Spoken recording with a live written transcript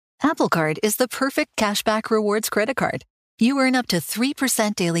Apple Card is the perfect cashback rewards credit card. You earn up to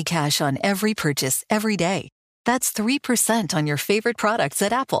 3% daily cash on every purchase every day. That's 3% on your favorite products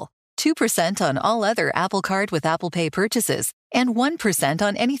at Apple, 2% on all other Apple Card with Apple Pay purchases, and 1%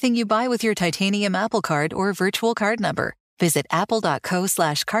 on anything you buy with your titanium Apple Card or virtual card number. Visit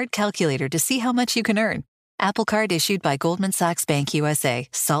apple.co/card calculator to see how much you can earn. Apple Card issued by Goldman Sachs Bank USA,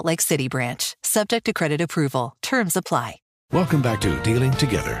 Salt Lake City branch. Subject to credit approval. Terms apply. Welcome back to Dealing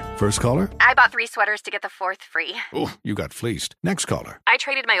Together. First caller? I bought 3 sweaters to get the 4th free. Oh, you got fleeced. Next caller? I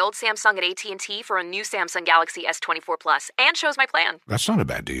traded my old Samsung at AT&T for a new Samsung Galaxy S24 Plus and chose my plan. That's not a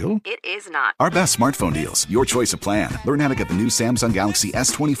bad deal. It is not. Our best smartphone deals. Your choice of plan. Learn how to get the new Samsung Galaxy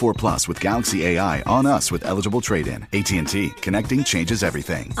S24 Plus with Galaxy AI on us with eligible trade-in. AT&T. Connecting changes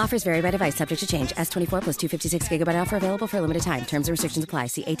everything. Offers vary by device. Subject to change. S24 plus 256 gigabyte offer available for a limited time. Terms and restrictions apply.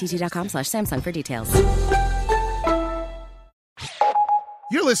 See att.com/Samsung for details.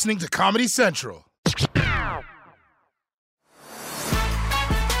 You're listening to Comedy Central.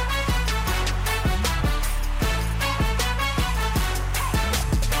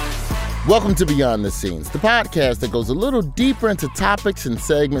 Welcome to Beyond the Scenes, the podcast that goes a little deeper into topics and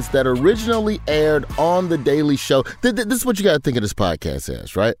segments that originally aired on The Daily Show. This is what you got to think of this podcast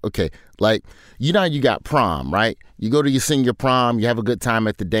as, right? Okay, like, you know how you got prom, right? You go to your senior prom, you have a good time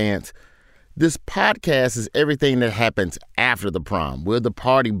at the dance. This podcast is everything that happens after the prom. We're the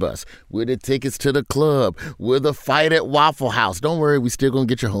party bus. We're the tickets to the club. We're the fight at Waffle House. Don't worry, we still gonna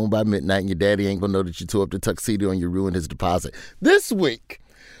get you home by midnight and your daddy ain't gonna know that you tore up the tuxedo and you ruined his deposit. This week,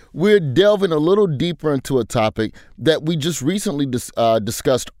 we're delving a little deeper into a topic that we just recently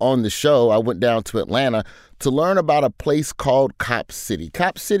discussed on the show. I went down to Atlanta to learn about a place called Cop City.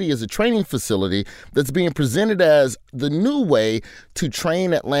 Cop City is a training facility that's being presented as the new way to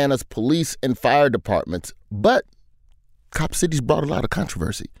train Atlanta's police and fire departments. But Cop City's brought a lot of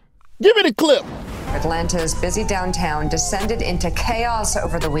controversy. Give me the clip. Atlanta's busy downtown descended into chaos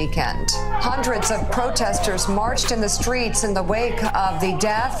over the weekend. Hundreds of protesters marched in the streets in the wake of the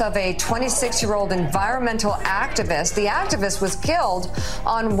death of a 26-year-old environmental activist. The activist was killed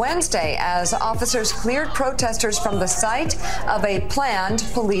on Wednesday as officers cleared protesters from the site of a planned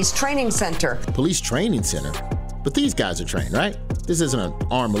police training center. Police training center? But these guys are trained, right? This isn't an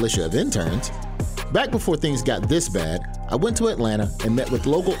armed militia of interns. Back before things got this bad, I went to Atlanta and met with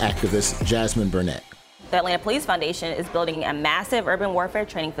local activist Jasmine Burnett. The Atlanta Police Foundation is building a massive urban warfare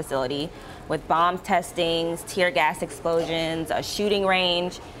training facility with bomb testings, tear gas explosions, a shooting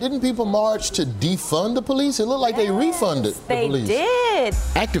range. Didn't people march to defund the police? It looked like they refunded the police. They did.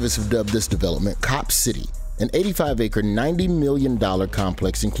 Activists have dubbed this development Cop City, an 85-acre, $90 million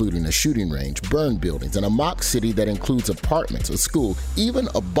complex including a shooting range, burned buildings, and a mock city that includes apartments, a school, even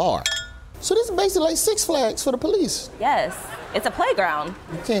a bar. So this is basically like Six Flags for the police. Yes, it's a playground.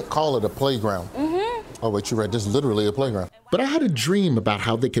 You can't call it a playground. Oh, wait, you're right. This is literally a playground. But I had a dream about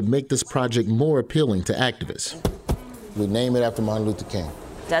how they could make this project more appealing to activists. We name it after Martin Luther King.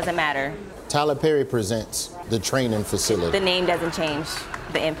 Doesn't matter. Tyler Perry presents the training facility. The name doesn't change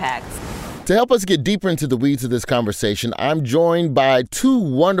the impact. To help us get deeper into the weeds of this conversation, I'm joined by two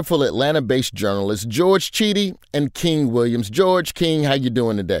wonderful Atlanta-based journalists, George Chidi and King Williams. George, King, how you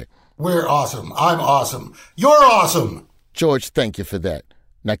doing today? We're awesome. I'm awesome. You're awesome. George, thank you for that.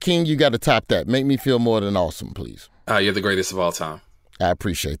 Now, King, you got to top that. Make me feel more than awesome, please. You're the greatest of all time. I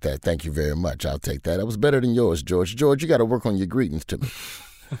appreciate that. Thank you very much. I'll take that. That was better than yours, George. George, you got to work on your greetings to me.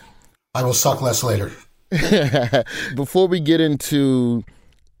 I will suck less later. Before we get into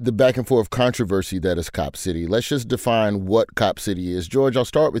the back and forth controversy that is Cop City, let's just define what Cop City is. George, I'll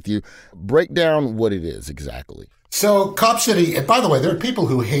start with you. Break down what it is exactly. So Cop City, and by the way, there are people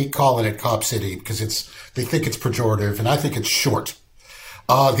who hate calling it Cop City because they think it's pejorative, and I think it's short.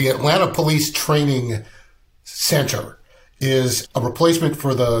 The Atlanta Police Training Center is a replacement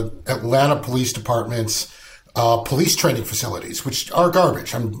for the Atlanta Police Department's police training facilities, which are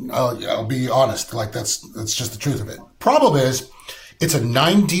garbage. I'll be honest, like that's just the truth of it. Problem is, it's a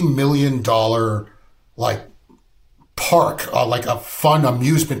 $90 million like park, like a fun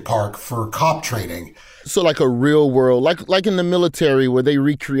amusement park for cop training. So like a real world, like in the military where they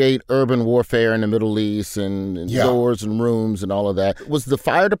recreate urban warfare in the Middle East and doors and rooms and all of that. Was the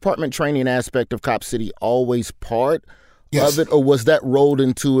fire department training aspect of Cop City always part of it, or was that rolled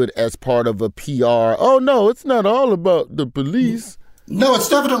into it as part of a PR? Oh, no, it's not all about the police. No, it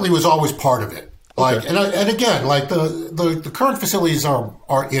definitely was always part of it. Like, okay. and again, like the current facilities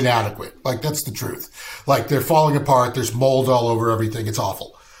are inadequate. Like, that's the truth. Like, they're falling apart. There's mold all over everything. It's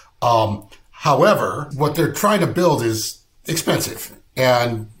awful. However, what they're trying to build is expensive,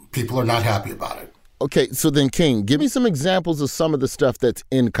 and people are not happy about it. Okay, so then, King, give me some examples of some of the stuff that's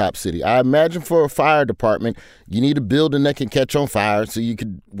in Cop City. I imagine for a fire department, you need a building that can catch on fire so you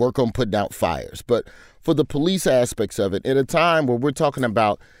could work on putting out fires. But for the police aspects of it, at a time where we're talking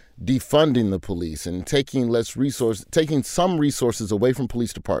about defunding the police and taking some resources away from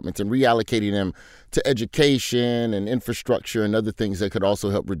police departments and reallocating them to education and infrastructure and other things that could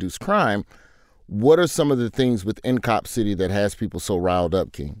also help reduce crime, what are some of the things within Cop City that has people so riled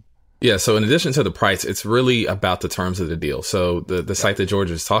up, King? Yeah, so in addition to the price, it's really about the terms of the deal. So the site that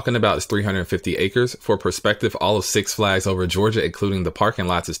Georgia is talking about is 350 acres. For perspective, all of Six Flags over Georgia, including the parking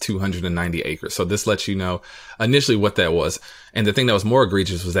lots, is 290 acres. So this lets you know initially what that was. And the thing that was more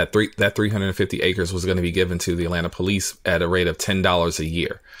egregious was that that 350 acres was going to be given to the Atlanta police at a rate of $10 a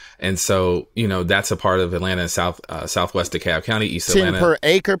year. And so, that's a part of Atlanta and southwest DeKalb County, East Atlanta. 10 per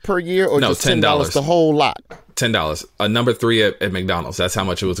acre per year, or just $10 the whole lot? $10. Number 3 at McDonald's. That's how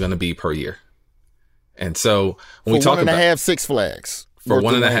much it was going to be per year. And so when we talk about 1.5 Six Flags for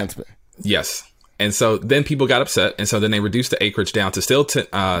 1.5, yes. And so then people got upset, and so then they reduced the acreage down to still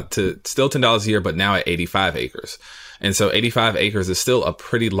 $10 a year, but now at 85 acres. And so 85 acres is still a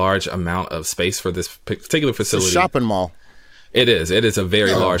pretty large amount of space for this particular facility. It's a shopping mall. It is. It is a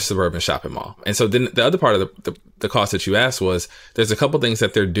very large suburban shopping mall. And so then the other part of the cost that you asked was there's a couple things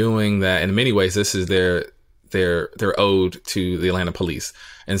that they're doing that in many ways this is their ode to the Atlanta police.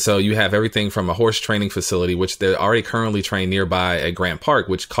 And so you have everything from a horse training facility, which they're already currently trained nearby at Grant Park,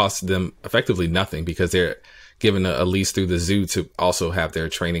 which costs them effectively nothing because they're given a lease through the zoo to also have their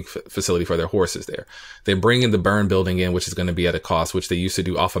training facility for their horses there. They're bringing the burn building in, which is going to be at a cost, which they used to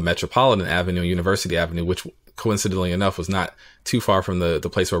do off of Metropolitan Avenue and University Avenue, which coincidentally enough was not too far from the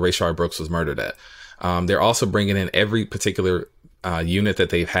place where Rayshard Brooks was murdered at. They're also bringing in every particular unit that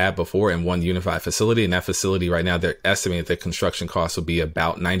they've had before in one unified facility. And that facility right now, they're estimating that the construction costs will be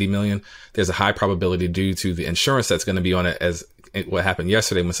about $90 million. There's a high probability due to the insurance that's going to be on it, as what happened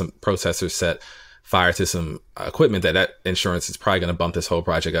yesterday when some protesters set fire to some equipment, that insurance is probably going to bump this whole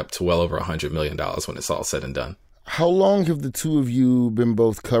project up to well over $100 million when it's all said and done. How long have the two of you been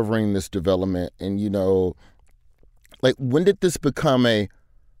both covering this development? And, when did this become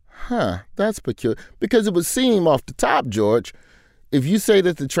that's peculiar? Because it would seem off the top, George, if you say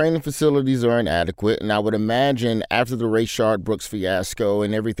that the training facilities are inadequate, and I would imagine after the Rayshard Brooks fiasco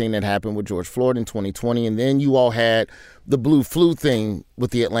and everything that happened with George Floyd in 2020, and then you all had the Blue Flu thing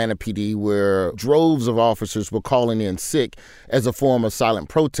with the Atlanta PD where droves of officers were calling in sick as a form of silent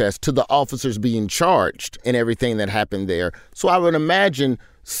protest to the officers being charged and everything that happened there. So I would imagine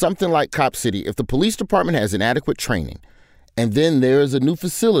something like Cop City, if the police department has inadequate training, and then there's a new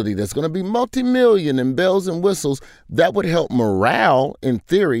facility that's going to be multi-million and bells and whistles, that would help morale in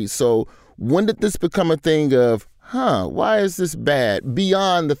theory. So when did this become a thing of, why is this bad?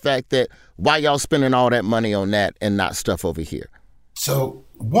 Beyond the fact that why y'all spending all that money on that and not stuff over here? So,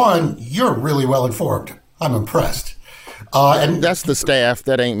 one, you're really well informed. I'm impressed. And that's the staff.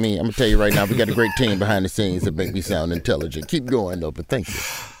 That ain't me. I'm going to tell you right now, we got a great team behind the scenes that make me sound intelligent. Keep going, though, but thank you.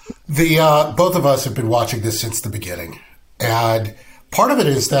 Both of us have been watching this since the beginning. And part of it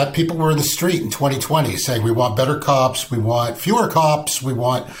is that people were in the street in 2020 saying we want better cops, we want fewer cops, we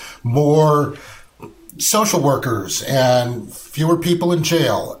want more social workers and fewer people in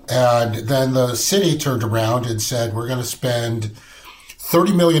jail. And then the city turned around and said we're going to spend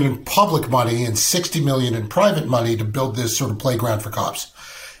 $30 million in public money and $60 million in private money to build this sort of playground for cops.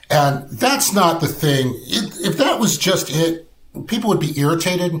 And that's not the thing. If that was just it, people would be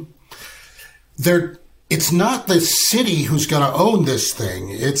irritated. It's not the city who's going to own this thing.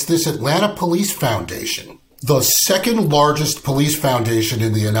 It's this Atlanta Police Foundation. The second largest police foundation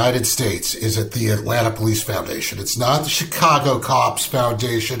in the United States is at the Atlanta Police Foundation. It's not the Chicago Cops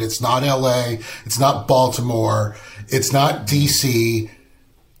Foundation. It's not LA. It's not Baltimore. It's not DC.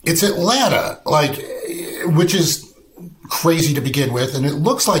 It's Atlanta, which is crazy to begin with. And it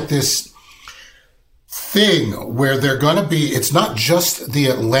looks like this thing where they're going to be, it's not just the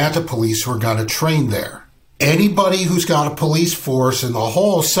Atlanta police who are going to train there. Anybody who's got a police force in the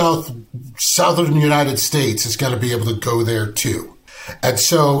whole southern United States is going to be able to go there too. And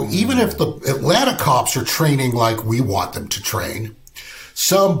so even if the Atlanta cops are training like we want them to train,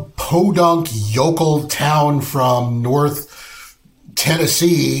 some podunk yokel town from North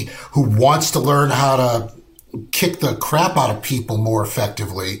Tennessee who wants to learn how to kick the crap out of people more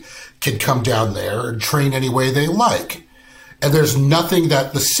effectively can come down there and train any way they like. And there's nothing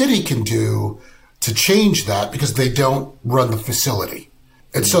that the city can do to change that because they don't run the facility.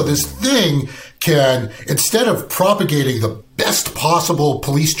 And so this thing can, instead of propagating the best possible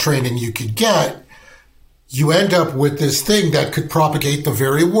police training you could get, you end up with this thing that could propagate the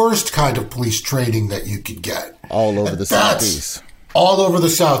very worst kind of police training that you could get. All over the Southeast. All over the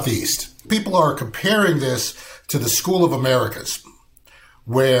Southeast. People are comparing this to the School of Americas,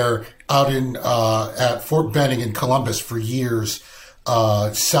 where out in at Fort Benning in Columbus for years,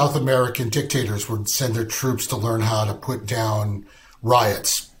 South American dictators would send their troops to learn how to put down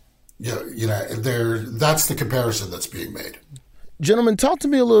riots. That's the comparison that's being made. Gentlemen, talk to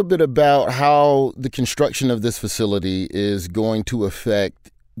me a little bit about how the construction of this facility is going to affect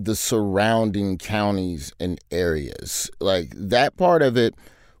the surrounding counties and areas. Like, that part of it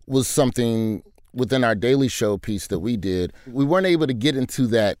was something within our Daily Show piece that we did. We weren't able to get into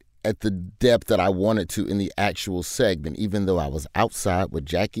that at the depth that I wanted to in the actual segment, even though I was outside with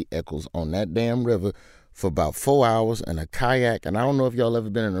Jackie Eccles on that damn river for about 4 hours in a kayak. And I don't know if y'all ever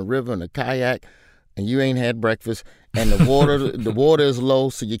been in a river in a kayak and you ain't had breakfast and the water is low,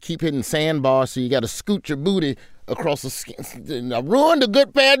 so you keep hitting sandbars, so you got to scoot your booty across the skin. I ruined a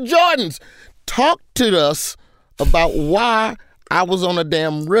good pair of Jordans. Talk to us about why I was on a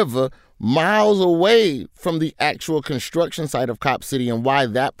damn river miles away from the actual construction site of Cop City and why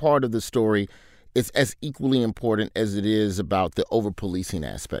that part of the story is as equally important as it is about the over-policing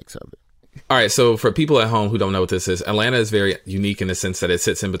aspects of it. All right, so for people at home who don't know what this is, Atlanta is very unique in the sense that it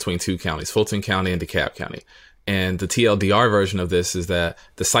sits in between two counties, Fulton County and DeKalb County. And the TLDR version of this is that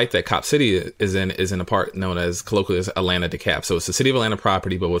the site that Cop City is in a part known as colloquially as Atlanta DeKalb. So it's the city of Atlanta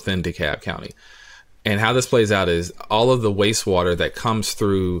property, but within DeKalb County. And how this plays out is all of the wastewater that comes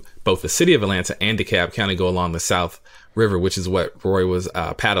through both the city of Atlanta and DeKalb County go along the South River, which is what Roy was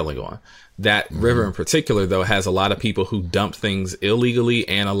paddling on. That river in particular, though, has a lot of people who dump things illegally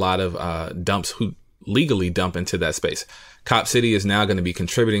and a lot of dumps who legally dump into that space. Cop City is now going to be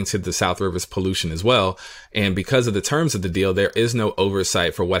contributing to the South River's pollution as well. And because of the terms of the deal, there is no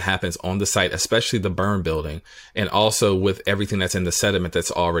oversight for what happens on the site, especially the burn building, and also with everything that's in the sediment that's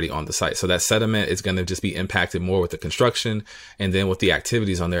already on the site. So that sediment is going to just be impacted more with the construction and then with the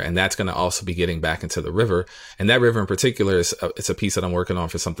activities on there. And that's going to also be getting back into the river. And that river in particular it's a piece that I'm working on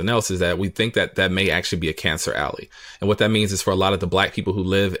for something else, is that we think that that may actually be a cancer alley. And what that means is for a lot of the black people who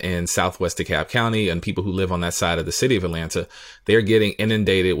live in Southwest DeKalb County and people who live on that side of the city of Atlanta, they're getting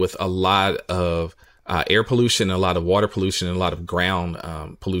inundated with a lot of air pollution, a lot of water pollution, and a lot of ground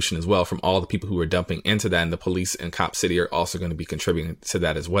pollution as well from all the people who are dumping into that. And the police in Cop City are also going to be contributing to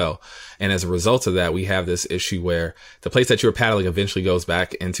that as well. And as a result of that, we have this issue where the place that you're paddling eventually goes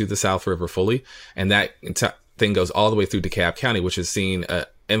back into the South River fully. And that thing goes all the way through DeKalb County, which has seen an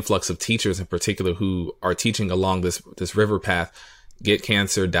influx of teachers in particular who are teaching along this river path, get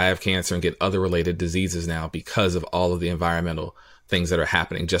cancer, die of cancer, and get other related diseases now because of all of the environmental things that are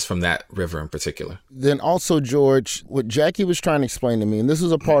happening just from that river in particular. Then also, George, what Jackie was trying to explain to me, and this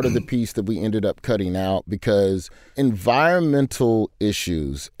is a part of the piece that we ended up cutting out, because environmental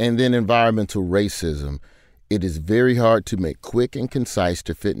issues and then environmental racism, it is very hard to make quick and concise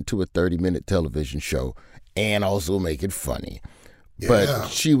to fit into a 30-minute television show and also make it funny. Yeah. But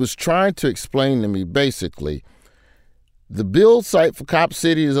she was trying to explain to me basically, the build site for Cop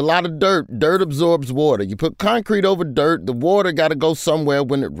City is a lot of dirt. Dirt absorbs water. You put concrete over dirt, the water got to go somewhere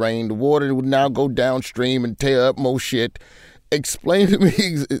when it rained. The water would now go downstream and tear up more shit. Explain to me.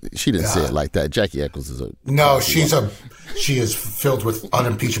 She didn't say it like that. Jackie Eccles is a... No, she is filled with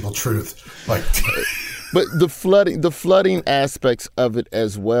unimpeachable truth. Like... But the flooding aspects of it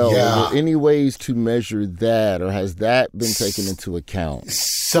as well. Yeah. Are there any ways to measure that, or has that been taken into account?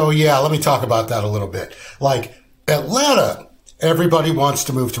 So, let me talk about that a little bit. Like, Atlanta, everybody wants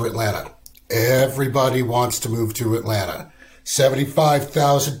to move to Atlanta. Everybody wants to move to Atlanta.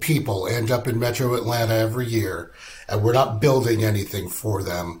 75,000 people end up in metro Atlanta every year, and we're not building anything for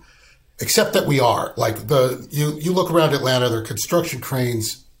them, except that we are. Like, you look around Atlanta, there are construction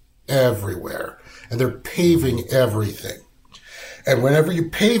cranes everywhere, and they're paving everything. And whenever you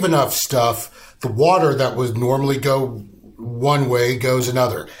pave enough stuff, the water that would normally go one way goes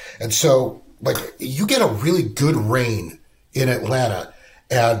another. And so, like, you get a really good rain in Atlanta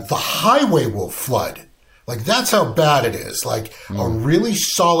and the highway will flood. Like, that's how bad it is. Like, a really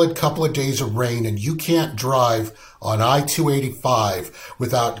solid couple of days of rain and you can't drive on I-285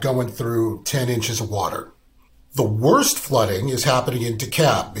 without going through 10 inches of water. The worst flooding is happening in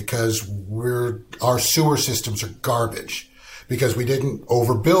DeKalb because our sewer systems are garbage, because we didn't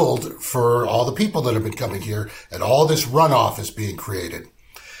overbuild for all the people that have been coming here, and all this runoff is being created.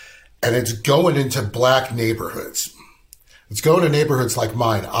 And it's going into black neighborhoods. It's going to neighborhoods like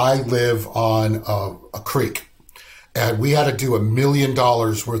mine. I live on a creek, and we had to do $1 million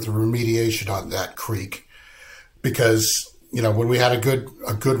worth of remediation on that creek because when we had a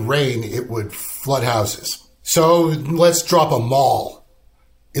good rain, it would flood houses. So let's drop a mall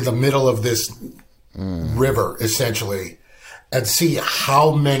in the middle of this river, essentially, and see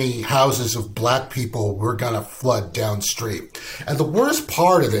how many houses of black people we're going to flood downstream. And the worst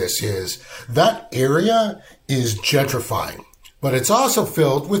part of this is that area is gentrifying, but it's also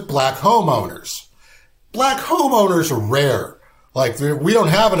filled with black homeowners. Black homeowners are rare. Like, we don't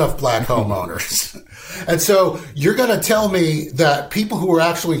have enough black homeowners. And so you're going to tell me that people who are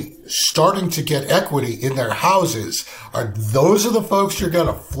actually starting to get equity in their houses, those are the folks you're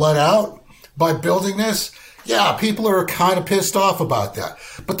going to flood out by building this? Yeah, people are kind of pissed off about that.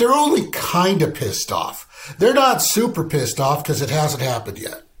 But they're only kind of pissed off. They're not super pissed off because it hasn't happened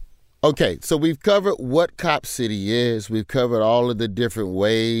yet. Okay, so we've covered what Cop City is. We've covered all of the different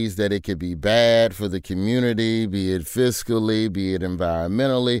ways that it could be bad for the community, be it fiscally, be it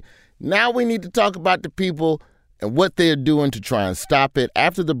environmentally. Now we need to talk about the people and what they're doing to try and stop it.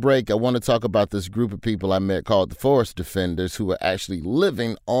 After the break, I want to talk about this group of people I met called the Forest Defenders, who are actually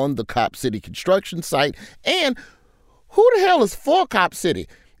living on the Cop City construction site. And who the hell is for Cop City?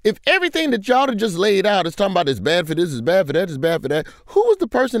 If everything that y'all have just laid out is talking about it's bad for this, it's bad for that, it's bad for that, who was the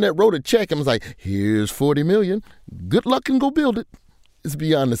person that wrote a check and was like, here's $40 million, good luck and go build it? It's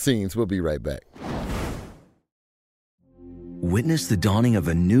Beyond the Scenes. We'll be right back. Witness the dawning of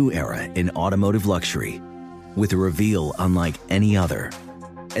a new era in automotive luxury with a reveal unlike any other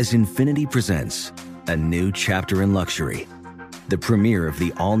as Infiniti presents a new chapter in luxury, the premiere of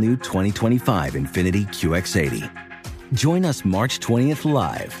the all-new 2025 Infiniti QX80. Join us March 20th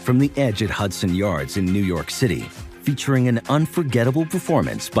live from the Edge at Hudson Yards in New York City, featuring an unforgettable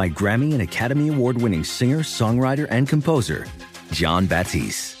performance by Grammy and Academy Award-winning singer, songwriter, and composer, Jon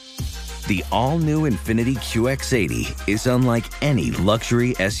Batiste. The all-new Infiniti QX80 is unlike any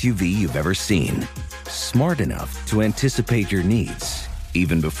luxury SUV you've ever seen. Smart enough to anticipate your needs,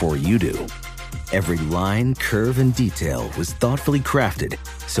 even before you do. Every line, curve, and detail was thoughtfully crafted,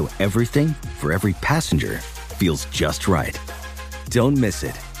 so everything for every passenger feels just right. Don't miss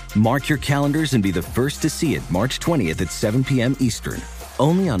it. Mark your calendars and be the first to see it March 20th at 7 p.m. Eastern,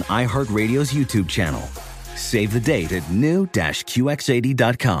 only on iHeartRadio's YouTube channel. Save the date at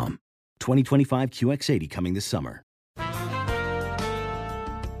new-QX80.com. 2025 QX80 coming this summer.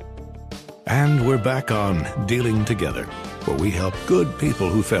 And we're back on Dealing Together, where we help good people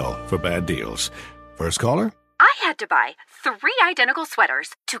who fell for bad deals. First caller? I had to buy 3 identical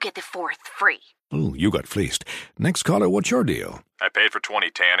sweaters to get the 4th free. Ooh, you got fleeced. Next caller, what's your deal? I paid for 20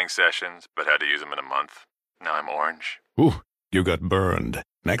 tanning sessions, but had to use them in a month. Now I'm orange. Ooh, you got burned.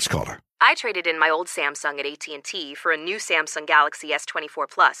 Next caller. I traded in my old Samsung at AT&T for a new Samsung Galaxy S24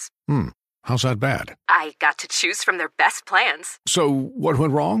 Plus. How's that bad? I got to choose from their best plans. So what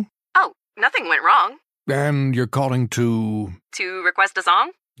went wrong? Oh, nothing went wrong. And you're calling to... To request a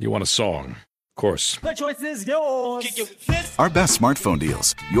song? You want a song. Of course. The choice is yours. Our best smartphone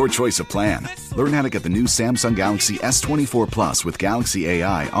deals. Your choice of plan. Learn how to get the new Samsung Galaxy S24 Plus with Galaxy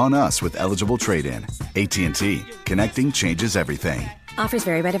AI on us with eligible trade-in. AT&T. Connecting changes everything. Offers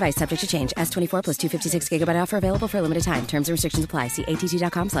vary by device, subject to change. S24 plus 256 gigabyte offer available for a limited time. Terms and restrictions apply. See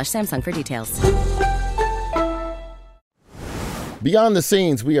att.com/Samsung for details. Beyond the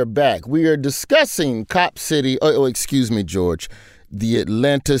Scenes, we are back. We are discussing Cop City. Excuse me, George. The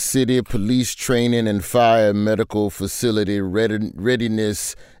Atlanta City Police Training and Fire Medical Facility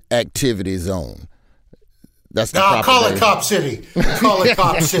Readiness Activity Zone. That's the call it Cop City. Call it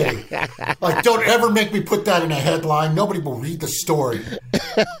Cop City. Like, don't ever make me put that in a headline. Nobody will read the story.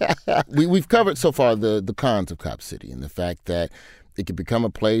 We've covered so far the cons of Cop City and the fact that it could become a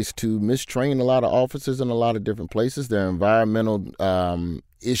place to mistrain a lot of officers in a lot of different places. There are environmental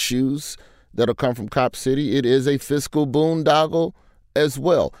issues that'll come from Cop City. It is a fiscal boondoggle as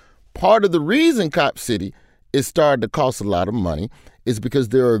well. Part of the reason Cop City is starting to cost a lot of money is because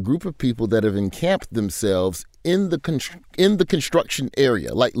there are a group of people that have encamped themselves in the construction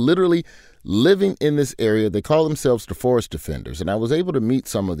area, like literally living in this area. They call themselves the Forest Defenders. And I was able to meet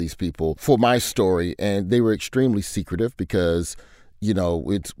some of these people for my story, and they were extremely secretive because, you know,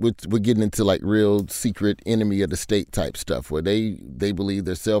 we're getting into like real secret enemy of the state type stuff where they believe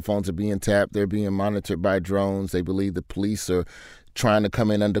their cell phones are being tapped. They're being monitored by drones. They believe the police are trying to come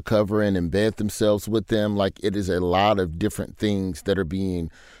in undercover and embed themselves with them. Like, it is a lot of different things that are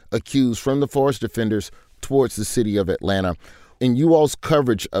being accused from the Forest Defenders towards the city of Atlanta. In you all's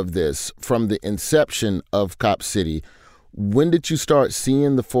coverage of this from the inception of Cop City, when did you start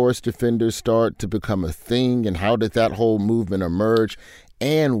seeing the Forest Defenders start to become a thing, and how did that whole movement emerge?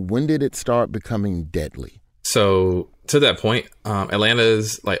 And when did it start becoming deadly? So to that point,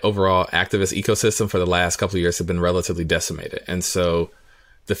 Atlanta's like overall activist ecosystem for the last couple of years have been relatively decimated. And so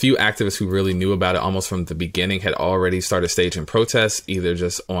the few activists who really knew about it almost from the beginning had already started staging protests, either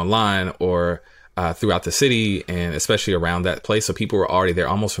just online or throughout the city, and especially around that place. So people were already there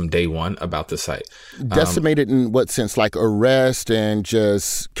almost from day one about the site. Decimated in what sense? Like arrest and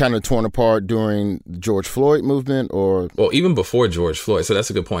just kind of torn apart during the George Floyd movement, or? Well, even before George Floyd. So that's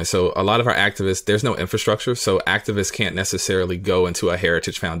a good point. So a lot of our activists, there's no infrastructure. So activists can't necessarily go into a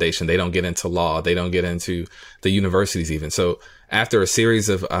heritage foundation. They don't get into law. They don't get into the universities even. So after a series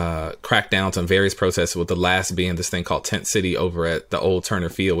of crackdowns on various protests, with the last being this thing called Tent City over at the old Turner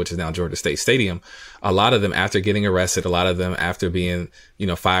Field, which is now Georgia State Stadium, a lot of them, after getting arrested, a lot of them after being,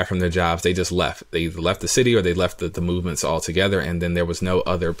 fired from their jobs, they just left. They either left the city or they left the movements altogether. And then there was no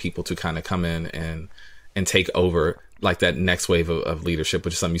other people to kind of come in and take over like that next wave of leadership,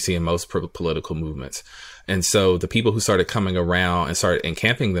 which is something you see in most political movements. And so the people who started coming around and started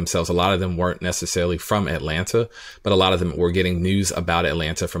encamping themselves, a lot of them weren't necessarily from Atlanta, but a lot of them were getting news about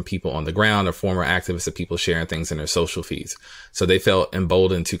Atlanta from people on the ground or former activists or people sharing things in their social feeds. So they felt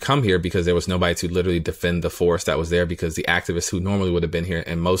emboldened to come here because there was nobody to literally defend the force that was there, because the activists who normally would have been here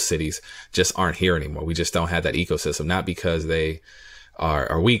in most cities just aren't here anymore. We just don't have that ecosystem, not because they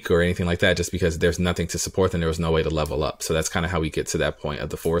are weak or anything like that, just because there's nothing to support them. There was no way to level up. So that's kind of how we get to that point of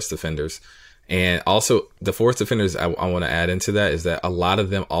the forest defenders. And also the forest defenders, I want to add into that, is that a lot of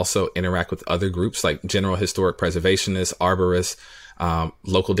them also interact with other groups like general historic preservationists, arborists,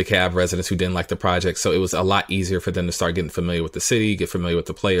 local DeKalb residents who didn't like the project. So it was a lot easier for them to start getting familiar with the city, get familiar with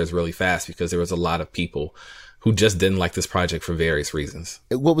the players really fast, because there was a lot of people who just didn't like this project for various reasons.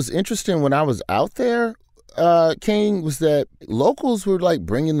 What was interesting when I was out there, King, was that locals were like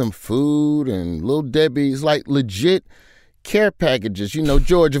bringing them food and Little Debbie's, like legit care packages.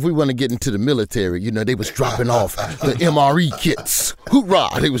 George, if we want to get into the military, they was dropping off the MRE kits.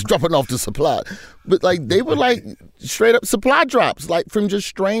 Hoorah! They was dropping off the supply. But like they were like straight up supply drops, like from just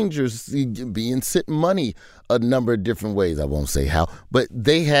strangers being sent money a number of different ways. I won't say how, but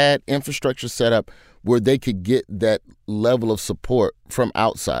they had infrastructure set up where they could get that level of support from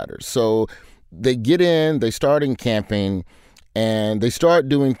outsiders. So they get in, they start encamping, and they start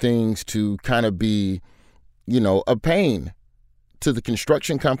doing things to kind of be, a pain to the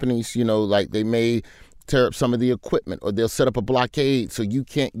construction companies. Like they may tear up some of the equipment, or they'll set up a blockade so you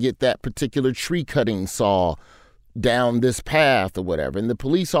can't get that particular tree cutting saw down this path or whatever. And the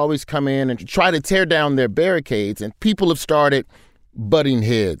police always come in and try to tear down their barricades, and people have started butting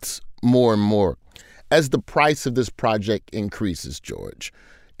heads more and more. As the price of this project increases, George,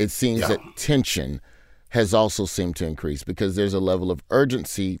 it seems that tension has also seemed to increase, because there's a level of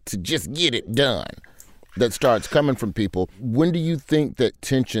urgency to just get it done that starts coming from people. When do you think that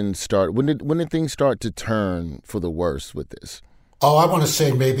tension start? When did things start to turn for the worse with this? Oh, I want to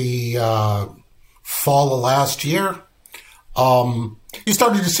say maybe fall of last year. You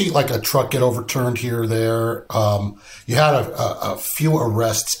started to see like a truck get overturned here or there. You had a few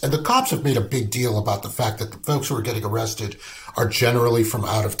arrests, and the cops have made a big deal about the fact that the folks who are getting arrested are generally from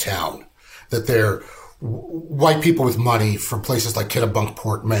out of town, that they're white people with money from places like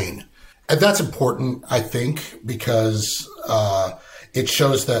Kennebunkport, Maine. And that's important, I think, because it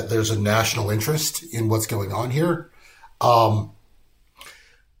shows that there's a national interest in what's going on here.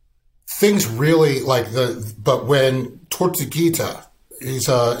 Things really but when Tortuguita, he's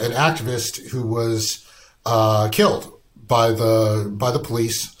an activist who was killed by the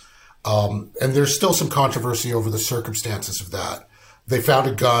police, and there's still some controversy over the circumstances of that. They found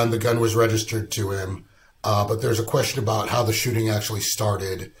a gun. The gun was registered to him. But there's a question about how the shooting actually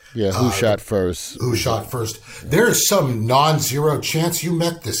started. Yeah, who shot first? Who shot first? There is some non-zero chance you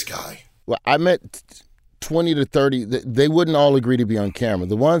met this guy. Well, I met 20 to 30. They wouldn't all agree to be on camera.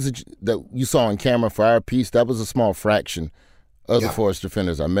 The ones that you saw on camera for our piece, that was a small fraction of the forest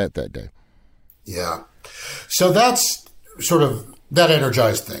defenders I met that day. Yeah. So that's sort of, that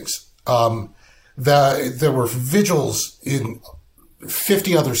energized things. There were vigils in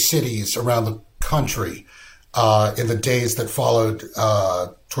 50 other cities around the country in the days that followed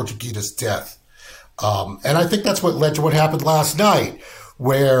Tortuguita's death. And I think that's what led to what happened last night,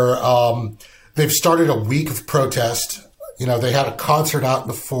 where they've started a week of protest. They had a concert out in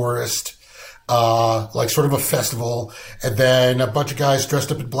the forest, like sort of a festival, and then a bunch of guys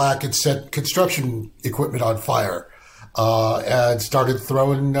dressed up in black and set construction equipment on fire and started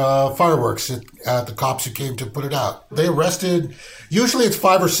throwing fireworks at the cops who came to put it out. They arrested, usually it's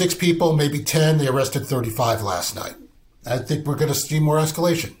 5 or 6 people, maybe 10. They arrested 35 last night. I think we're going to see more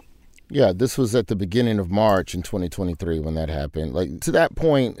escalation. Yeah, this was at the beginning of March in 2023 when that happened. Like, to that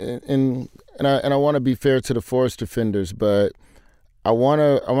point, and and I want to be fair to the forest defenders, but I want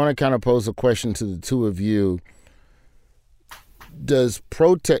to kind of pose a question to the two of you. Does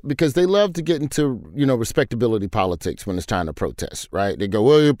protest, because they love to get into, respectability politics when it's time to protest, right? They go,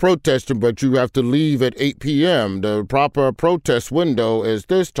 well, you're protesting, but you have to leave at 8 p.m. The proper protest window is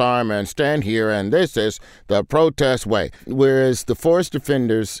this time, and stand here, and this is the protest way. Whereas the forest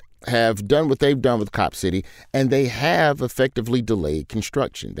defenders have done what they've done with Cop City, and they have effectively delayed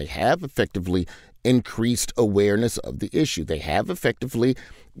construction. They have effectively increased awareness of the issue. They have effectively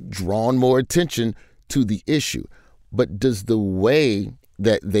drawn more attention to the issue. But does the way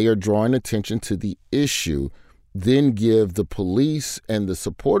that they are drawing attention to the issue then give the police and the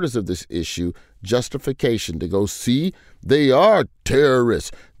supporters of this issue justification to go, see, they are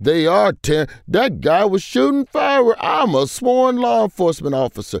terrorists. They are that guy was shooting fireworks. I'm a sworn law enforcement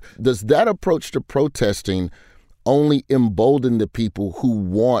officer. Does that approach to protesting only embolden the people who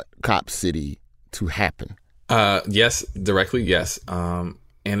want Cop City to happen? Yes, directly, yes.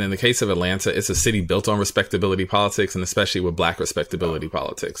 And in the case of Atlanta, it's a city built on respectability politics, and especially with Black respectability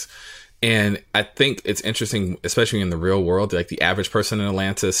politics. And I think it's interesting, especially in the real world, like the average person in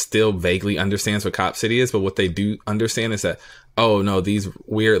Atlanta still vaguely understands what Cop City is. But what they do understand is that, oh, no, these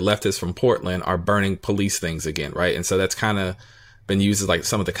weird leftists from Portland are burning police things again. Right. And so that's kind of been used as like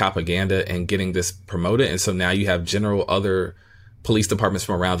some of the propaganda and getting this promoted. And so now you have general other police departments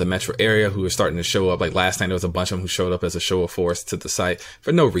from around the metro area who are starting to show up. Like last night, there was a bunch of them who showed up as a show of force to the site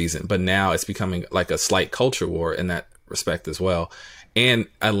for no reason. But now it's becoming like a slight culture war in that respect as well. And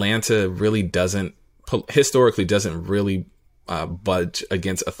Atlanta really historically doesn't really budge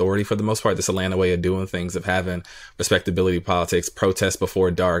against authority for the most part. This Atlanta way of doing things, of having respectability politics, protest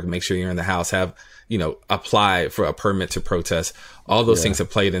before dark, make sure you're in the house, apply for a permit to protest. All those things have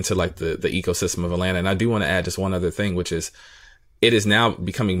played into like the ecosystem of Atlanta. And I do want to add just one other thing, which is, it is now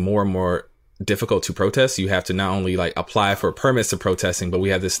becoming more and more difficult to protest. You have to not only like apply for permits to protesting, but we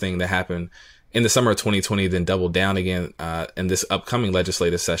have this thing that happened in the summer of 2020, then doubled down again in this upcoming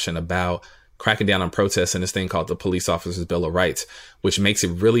legislative session about cracking down on protests and this thing called the Police Officers Bill of Rights, which makes it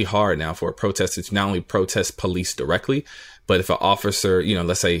really hard now for a protester to not only protest police directly, but if an officer,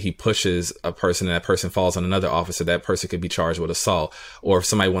 let's say he pushes a person and that person falls on another officer, that person could be charged with assault. Or if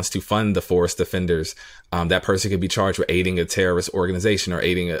somebody wants to fund the forest defenders, that person could be charged with aiding a terrorist organization or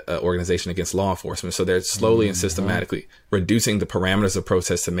aiding an organization against law enforcement. So they're slowly and systematically reducing the parameters of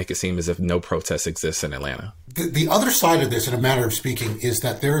protest to make it seem as if no protest exists in Atlanta. The other side of this, in a manner of speaking, is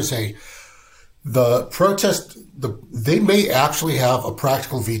that there is the protest, they may actually have a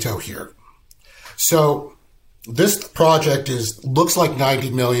practical veto here. So this project looks like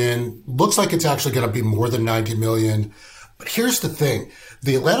 $90 million, looks like it's actually going to be more than $90 million. But here's the thing.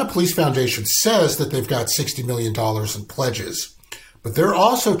 The Atlanta Police Foundation says that they've got $60 million in pledges, but they're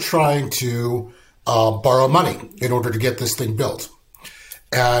also trying to borrow money in order to get this thing built.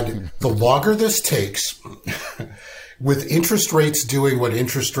 And the longer this takes, with interest rates doing what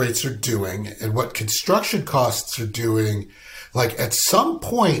interest rates are doing and what construction costs are doing, like at some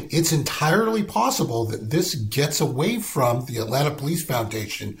point, it's entirely possible that this gets away from the Atlanta Police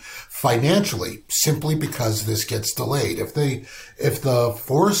Foundation financially, simply because this gets delayed. If the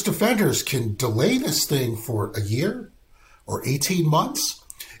forest defenders can delay this thing for a year or 18 months,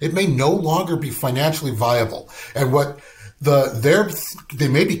 it may no longer be financially viable. And what they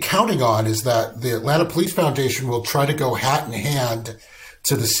may be counting on is that the Atlanta Police Foundation will try to go hat in hand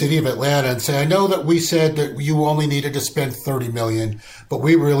to the city of Atlanta and say, I know that we said that you only needed to spend $30 million, but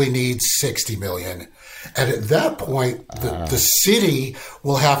we really need $60 million. And at that point, the city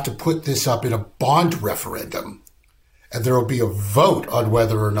will have to put this up in a bond referendum, and there will be a vote on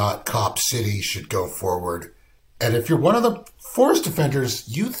whether or not Cop City should go forward. And if you're one of the forest defenders,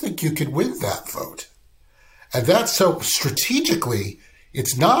 you think you could win that vote. And that's so strategically,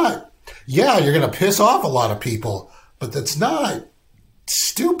 it's not, you're going to piss off a lot of people, but that's not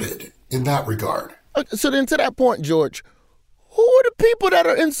stupid in that regard. So then to that point, George, who are the people that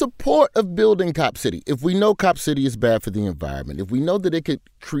are in support of building Cop City? If we know Cop City is bad for the environment, if we know that it could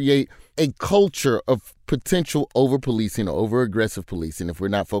create a culture of potential over-policing or over-aggressive policing, if we're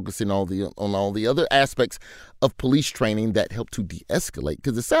not focusing on all the other aspects of police training that help to de-escalate,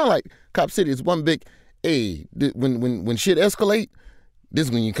 because it sounds like Cop City is one big, hey, when shit escalate, this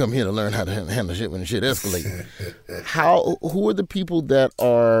is when you come here to learn how to handle shit when shit escalates. Who are the people that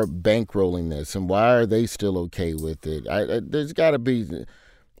are bankrolling this, and why are they still okay with it? There's got to be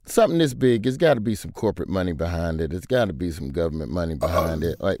something this big. There's got to be some corporate money behind it. There's got to be some government money behind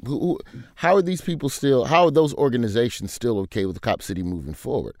it. Like, how are these people still? How are those organizations still okay with Cop City moving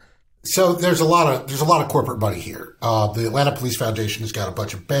forward? So there's a lot of corporate money here. The Atlanta Police Foundation has got a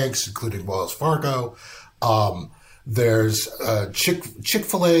bunch of banks, including Wells Fargo. There's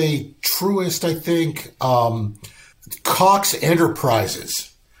Chick-fil-A, Truist, I think, Cox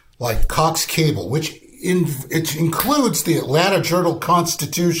Enterprises, like Cox Cable, which it includes the Atlanta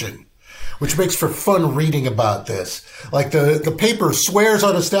Journal-Constitution, which makes for fun reading about this. Like the paper swears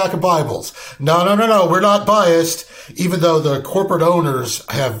on a stack of Bibles. No, we're not biased, even though the corporate owners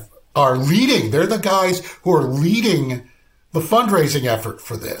are leading. They're the guys who are leading the fundraising effort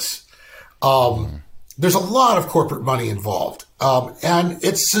for this. There's a lot of corporate money involved, and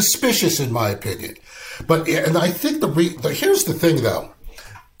it's suspicious in my opinion. And I think here's the thing, though.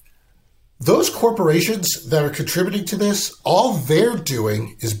 Those corporations that are contributing to this, all they're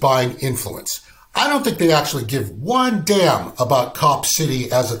doing is buying influence. I don't think they actually give one damn about Cop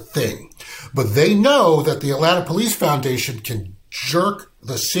City as a thing, but they know that the Atlanta Police Foundation can jerk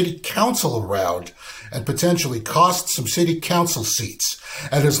the city council around and potentially cost some city council seats.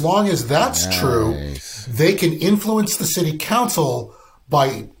 And as long as that's true, they can influence the city council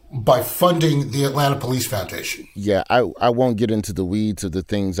by funding the Atlanta Police Foundation. Yeah, I won't get into the weeds of the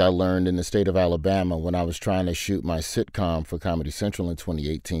things I learned in the state of Alabama when I was trying to shoot my sitcom for Comedy Central in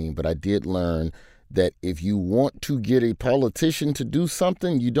 2018, but I did learn that if you want to get a politician to do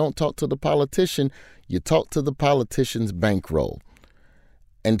something, you don't talk to the politician, you talk to the politician's bankroll.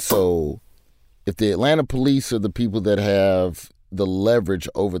 And so if the Atlanta police are the people that have the leverage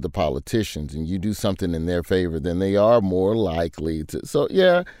over the politicians and you do something in their favor, then they are more likely to. So,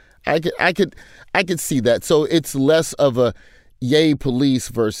 yeah, I could see that. So it's less of a yay police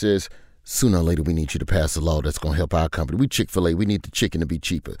versus sooner or later we need you to pass a law that's going to help our company. We Chick-fil-A, we need the chicken to be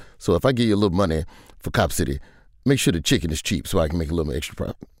cheaper. So if I give you a little money for Cop City, make sure the chicken is cheap so I can make a little extra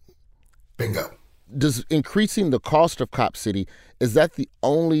profit. Bingo. Does increasing the cost of Cop City, is that the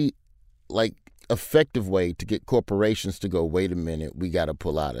only effective way to get corporations to go, wait a minute, we got to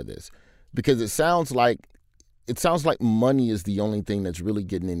pull out of this? Because it sounds like money is the only thing that's really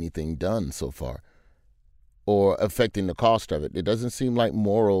getting anything done so far or affecting the cost of it. It doesn't seem like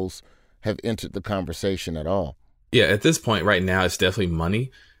morals have entered the conversation at all. Yeah, at this point right now, it's definitely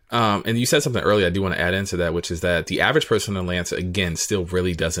money. And you said something earlier I do want to add into that, which is that the average person in Atlanta, again, still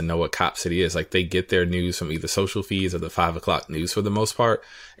really doesn't know what Cop City is. Like, they get their news from either social feeds or the 5 o'clock news for the most part.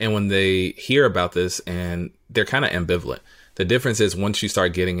 And when they hear about this, and they're kind of ambivalent. The difference is once you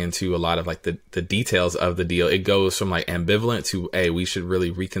start getting into a lot of like the details of the deal, it goes from like ambivalent to, hey, we should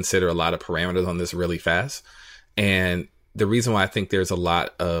really reconsider a lot of parameters on this really fast. And the reason why I think there's a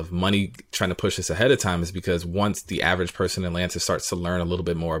lot of money trying to push this ahead of time is because once the average person in Atlanta starts to learn a little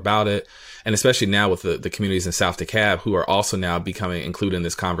bit more about it, and especially now with the communities in South DeKalb who are also now becoming included in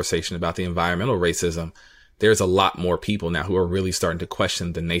this conversation about the environmental racism, there's a lot more people now who are really starting to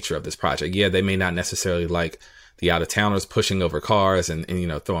question the nature of this project. Yeah, they may not necessarily like the out-of-towners pushing over cars and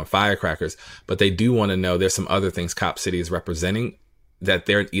throwing firecrackers, but they do want to know there's some other things Cop City is representing that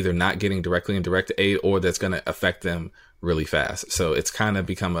they're either not getting directly in direct aid or that's going to affect them really fast. So it's kind of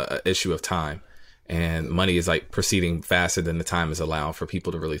become an issue of time, and money is like proceeding faster than the time is allowed for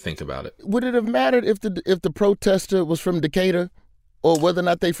people to really think about it. Would it have mattered if the protester was from Decatur or whether or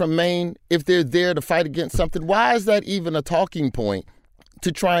not they from Maine, if they're there to fight against something? Why is that even a talking point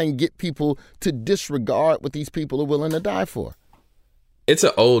to try and get people to disregard what these people are willing to die for? It's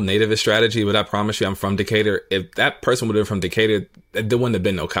an old nativist strategy, but I promise you, I'm from Decatur. If that person would have been from Decatur, there wouldn't have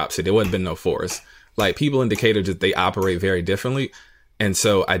been no Cop City. There wouldn't have been no forest. Like, people in Decatur, they operate very differently. And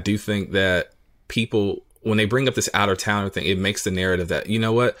so I do think that people, when they bring up this outer towner thing, it makes the narrative that, you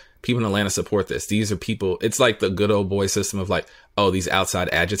know what, people in Atlanta support this. These are people, it's like the good old boy system of like, oh, these outside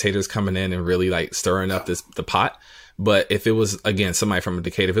agitators coming in and really like stirring up the pot. But if it was, again, somebody from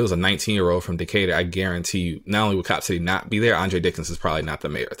Decatur, if it was a 19-year-old from Decatur, I guarantee you, not only would Cop City not be there, Andre Dickens is probably not the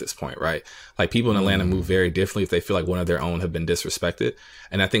mayor at this point, right? Like, people in Atlanta move very differently if they feel like one of their own have been disrespected.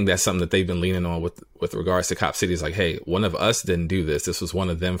 And I think that's something that they've been leaning on with regards to Cop City is like, hey, one of us didn't do this. This was one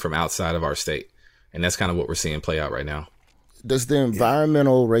of them from outside of our state. And that's kind of what we're seeing play out right now. Does the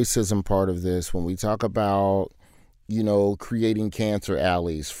environmental racism part of this, when we talk about, creating cancer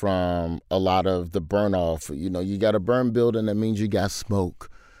alleys from a lot of the burn off, you got a burn building, that means you got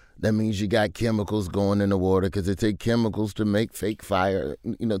smoke. That means you got chemicals going in the water because they take chemicals to make fake fire,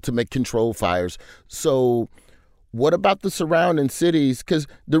 to make controlled fires. So what about the surrounding cities? Because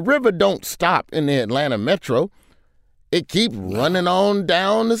the river don't stop in the Atlanta metro. It keeps running on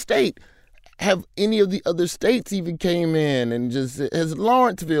down the state. Have any of the other states even came in and has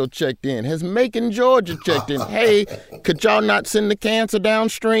Lawrenceville checked in? Has Macon, Georgia checked in? Hey, could y'all not send the cancer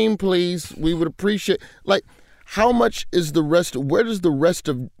downstream, please? We would appreciate, how much is where does the rest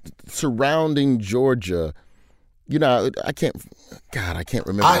of surrounding Georgia, I can't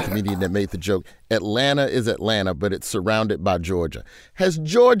remember the comedian that made the joke. Atlanta is Atlanta, but it's surrounded by Georgia. Has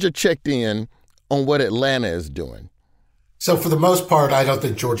Georgia checked in on what Atlanta is doing? So for the most part, I don't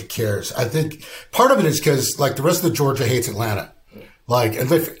think Georgia cares. I think part of it is because the rest of Georgia hates Atlanta.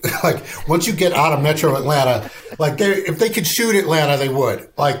 Once you get out of Metro Atlanta, if they could shoot Atlanta, they would.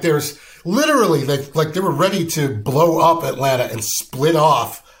 There's literally, they were ready to blow up Atlanta and split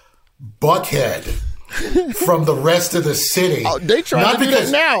off Buckhead from the rest of the city. Oh, they trying to do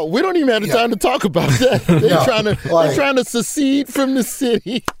that now. We don't even have the time to talk about that. They're trying to secede from the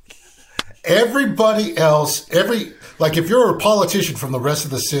city. Everybody else, if you're a politician from the rest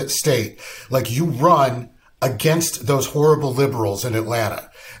of the state, you run against those horrible liberals in Atlanta,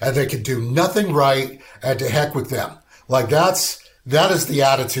 and they can do nothing right, and to heck with them. That is the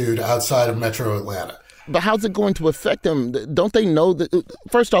attitude outside of Metro Atlanta. But how's it going to affect them? Don't they know that?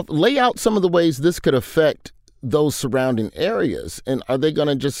 First off, lay out some of the ways this could affect those surrounding areas, and are they going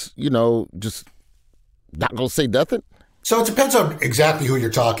to just not going to say nothing? So it depends on exactly who you're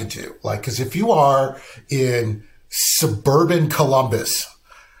talking to. Because if you are in suburban Columbus,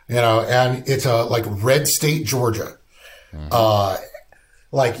 and it's red state Georgia, you're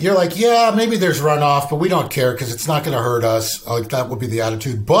yeah, maybe there's runoff, but we don't care because it's not going to hurt us. That would be the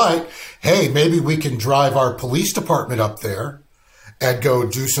attitude. But hey, maybe we can drive our police department up there and go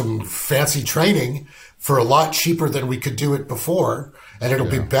do some fancy training for a lot cheaper than we could do it before, and it'll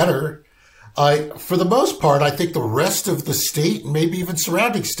be better. For the most part, I think the rest of the state, maybe even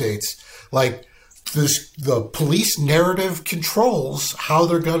surrounding states, the police narrative controls how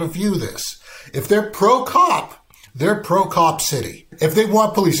they're going to view this. If they're pro-cop, they're pro-cop city. If they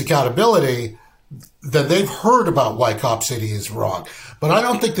want police accountability, then they've heard about why Cop City is wrong. But I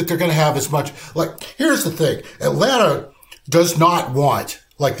don't think that they're going to have as much. Here's the thing. Atlanta does not want,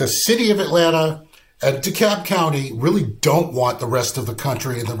 the city of Atlanta and DeKalb County really don't want the rest of the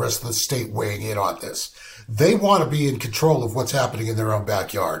country and the rest of the state weighing in on this. They want to be in control of what's happening in their own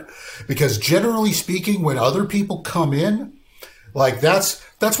backyard. Because generally speaking, when other people come in,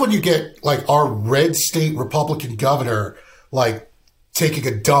 that's when you get our red state Republican governor, taking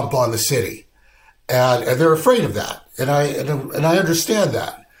a dump on the city. And they're afraid of that. And I understand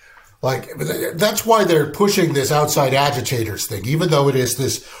that. That's why they're pushing this outside agitators thing, even though it is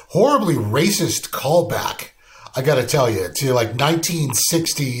this horribly racist callback, I got to tell you, to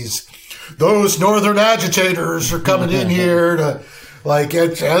 1960s. Those northern agitators are coming in here to,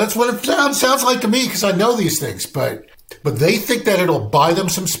 that's what it sounds like to me, because I know these things, but they think that it'll buy them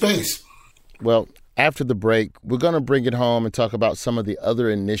some space. Well, after the break, we're going to bring it home and talk about some of the other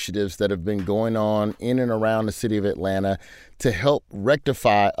initiatives that have been going on in and around the city of Atlanta to help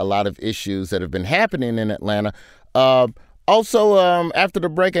rectify a lot of issues that have been happening in Atlanta. Also, after the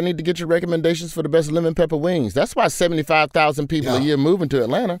break, I need to get your recommendations for the best lemon pepper wings. That's why 75,000 people a year moving to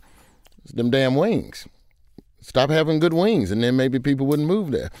Atlanta. It's them damn wings. Stop having good wings, and then maybe people wouldn't move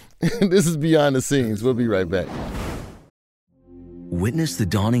there. This is Beyond the Scenes. We'll be right back. Witness the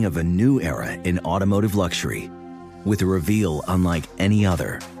dawning of a new era in automotive luxury with a reveal unlike any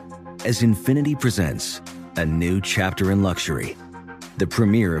other as Infiniti presents a new chapter in luxury, the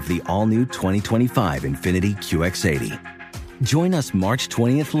premiere of the all-new 2025 Infiniti QX80. Join us March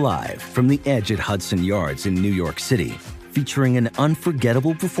 20th live from the Edge at Hudson Yards in New York City, featuring an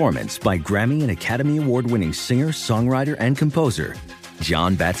unforgettable performance by Grammy and Academy Award-winning singer, songwriter, and composer,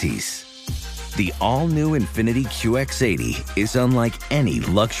 Jon Batiste. The all-new Infiniti QX80 is unlike any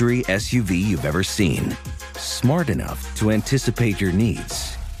luxury SUV you've ever seen. Smart enough to anticipate your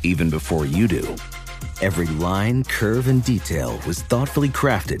needs, even before you do. Every line, curve, and detail was thoughtfully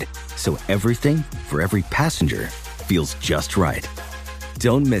crafted, so everything for every passenger feels just right.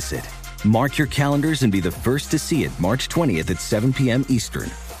 Don't miss it. Mark your calendars and be the first to see it March 20th at 7 p.m. Eastern,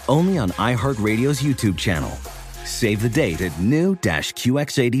 only on iHeartRadio's YouTube channel. Save the date at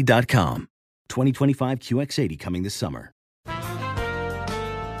new-QX80.com. 2025 QX80 coming this summer.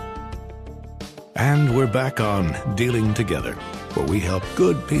 And we're back on Dealing Together, where we help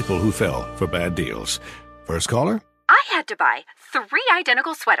good people who fell for bad deals. First caller? I had to buy 3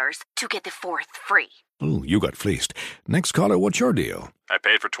 identical sweaters to get the 4th free. Ooh, you got fleeced. Next caller, what's your deal? I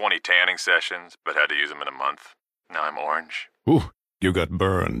paid for 20 tanning sessions, but had to use them in a month. Now I'm orange. Ooh, you got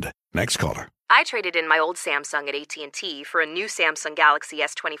burned. Next caller. I traded in my old Samsung at AT&T for a new Samsung Galaxy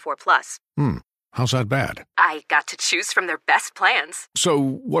S24 Plus. How's that bad? I got to choose from their best plans. So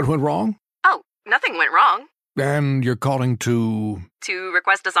what went wrong? Oh, nothing went wrong. And you're calling to... To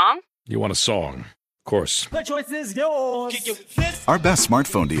request a song? You want a song? Of course. The choice is yours. Our best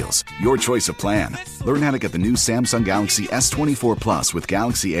smartphone deals. Your choice of plan. Learn how to get the new Samsung Galaxy S24 Plus with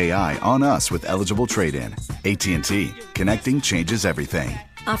Galaxy AI on us with eligible trade-in. AT&T. Connecting changes everything.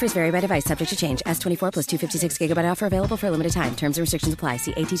 Offers vary by device, subject to change. S24 plus 256 gigabyte offer available for a limited time. Terms and restrictions apply.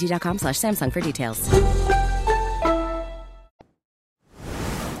 See att.com/Samsung for details.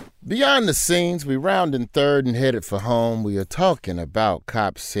 Beyond the scenes, we rounding third and headed for home. We are talking about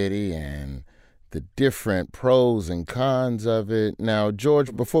Cop City and the different pros and cons of it. Now,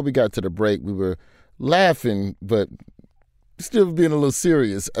 George, before we got to the break, we were laughing, but still being a little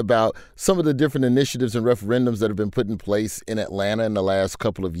serious about some of the different initiatives and referendums that have been put in place in Atlanta in the last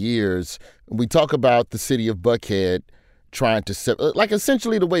couple of years. We talk about the city of Buckhead trying to, like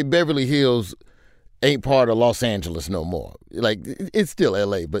essentially the way Beverly Hills ain't part of Los Angeles no more. Like, it's still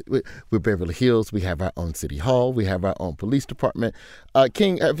L.A., but we're Beverly Hills. We have our own city hall. We have our own police department.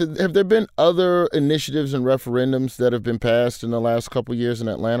 King, have there been other initiatives and referendums that have been passed in the last couple of years in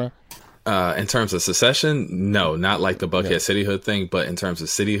Atlanta? In terms of secession, no, not like the Buckhead cityhood thing, but in terms of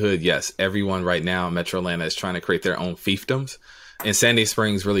cityhood, yes. Everyone right now in Metro Atlanta is trying to create their own fiefdoms. And Sandy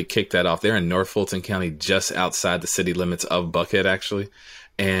Springs really kicked that off. They're in North Fulton County, just outside the city limits of Buckhead, actually.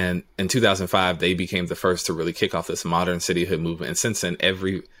 And in 2005, they became the first to really kick off this modern cityhood movement. And since then,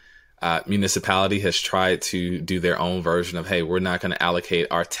 every municipality has tried to do their own version of, hey, we're not going to allocate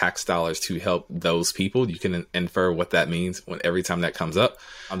our tax dollars to help those people. You can infer what that means every time that comes up.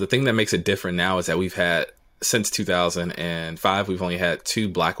 The thing that makes it different now is that we've had, since 2005, we've only had two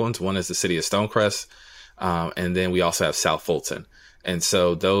black ones. One is the city of Stonecrest, and then we also have South Fulton. And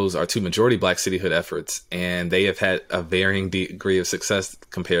so those are two majority black cityhood efforts, and they have had a varying degree of success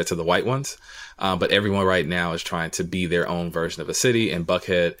compared to the white ones. But everyone right now is trying to be their own version of a city, and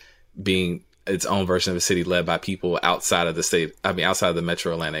Buckhead being its own version of a city led by people outside of the state, outside of the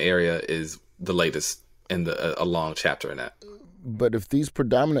Metro Atlanta area, is the latest in a long chapter in that. But if these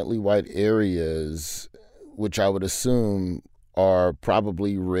predominantly white areas, which I would assume are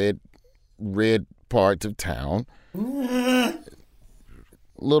probably red parts of town,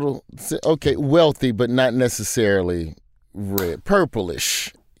 wealthy, but not necessarily red,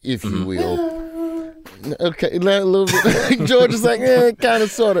 purplish, if you will. Okay, a little bit. George is like, kind of,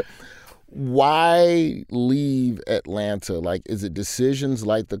 sort of. Why leave Atlanta? Like, is it decisions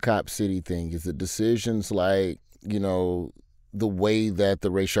like the Cop City thing? Is it decisions like, the way that the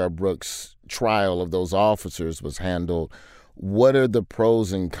Rayshard Brooks trial of those officers was handled? What are the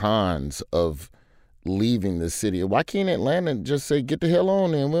pros and cons of leaving the city? Why can't Atlanta just say, get the hell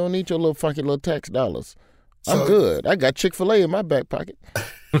on in? We don't need your little funky little tax dollars. I'm good. I got Chick-fil-A in my back pocket.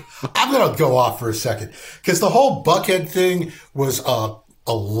 I'm going to go off for a second because the whole Buckhead thing was a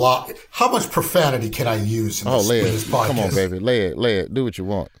lot. How much profanity can I use in this podcast? Come on, baby. Lay it. Do what you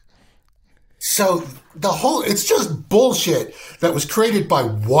want. So it's just bullshit that was created by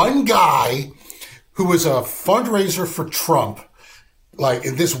one guy who was a fundraiser for Trump. Like,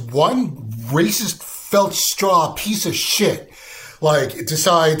 this one racist felt straw piece of shit, like,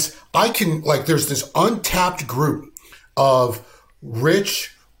 decides there's this untapped group of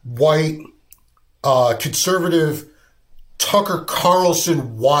rich, white, conservative, Tucker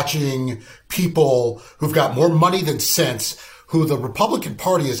Carlson watching people who've got more money than sense, who the Republican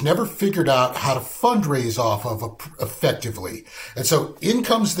Party has never figured out how to fundraise off of effectively. And so in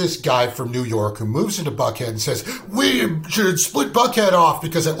comes this guy from New York who moves into Buckhead and says, we should split Buckhead off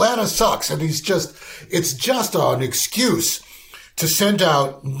because Atlanta sucks. And it's just an excuse to send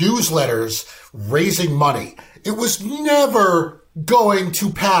out newsletters raising money. It was never going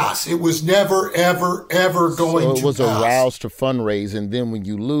to pass. It was never, ever, ever going to pass. So it was a rouse to fundraise, and then when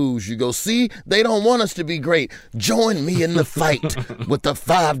you lose, you go, see, they don't want us to be great. Join me in the fight with the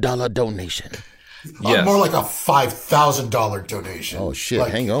 $5 donation. Yes. More like a $5,000 donation. Oh, shit,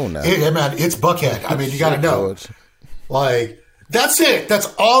 hang on now. Hey, man, it's Buckhead. I mean, you got to know. Like, that's it.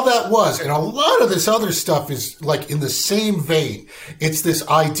 That's all that was. And a lot of this other stuff is like in the same vein. It's this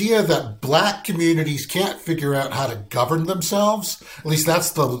idea that black communities can't figure out how to govern themselves. At least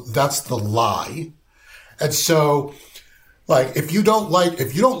that's the lie. And so, like, if you don't like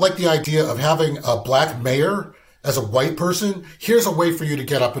the idea of having a black mayor as a white person, here's a way for you to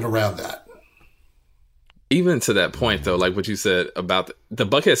get up and around that. Even to that point, though, like what you said about the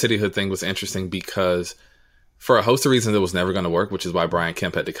Buckhead cityhood thing was interesting because for a host of reasons, it was never going to work, which is why Brian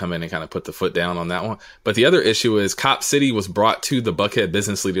Kemp had to come in and kind of put the foot down on that one. But the other issue is Cop City was brought to the Buckhead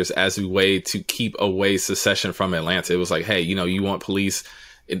business leaders as a way to keep away secession from Atlanta. It was like, hey, you want police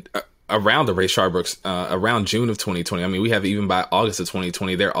around the Rayshard Brooks, around June of 2020. I mean, we have even by August of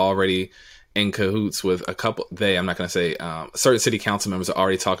 2020, they're already in cahoots with I'm not going to say, certain city council members are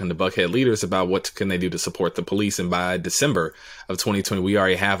already talking to Buckhead leaders about what can they do to support the police. And by December of 2020, we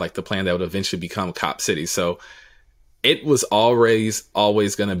already have like the plan that would eventually become Cop City. So it was always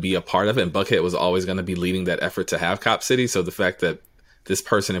going to be a part of it. And Buckhead was always going to be leading that effort to have Cop City. So the fact that this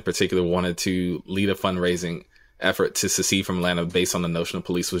person in particular wanted to lead a fundraising effort to secede from Atlanta based on the notion of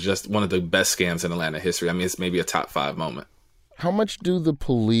police was just one of the best scams in Atlanta history. I mean, it's maybe a top 5 moment. How much do the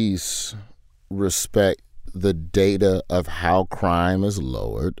police respect the data of how crime is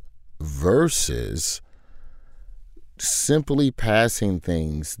lowered versus simply passing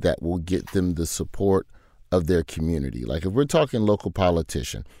things that will get them the support of their community? Like if we're talking local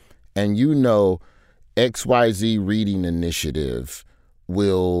politician and XYZ reading initiative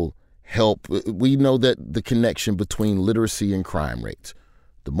will help. We know that the connection between literacy and crime rates.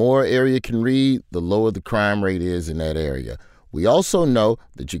 The more area can read, the lower the crime rate is in that area. We also know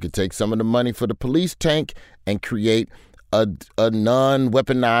that you could take some of the money for the police tank and create a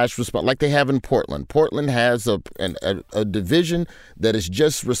non-weaponized response like they have in Portland. Portland has a division that is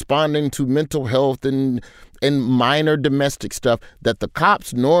just responding to mental health and minor domestic stuff that the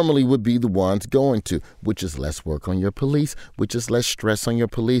cops normally would be the ones going to, which is less work on your police, which is less stress on your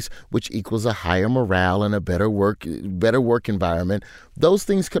police, which equals a higher morale and a better work environment. Those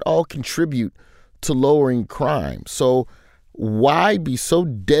things could all contribute to lowering crime. So why be so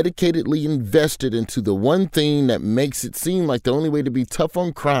dedicatedly invested into the one thing that makes it seem like the only way to be tough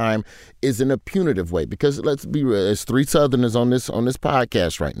on crime is in a punitive way? Because let's be real, there's 3 Southerners on this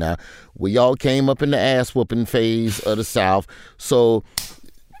podcast right now. We all came up in the ass whooping phase of the South. So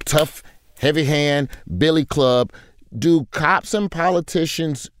tough, heavy hand, billy club. Do cops and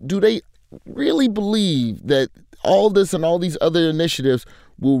politicians, do they really believe that all this and all these other initiatives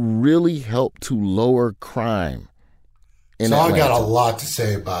will really help to lower crime? So I got a lot to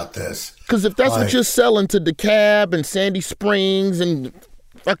say about this. Because if that's what you're selling to DeKalb and Sandy Springs and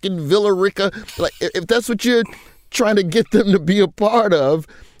fucking Villa Rica, like if that's what you're trying to get them to be a part of,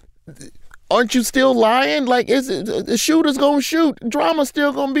 aren't you still lying? Like, the shooter's gonna shoot, drama's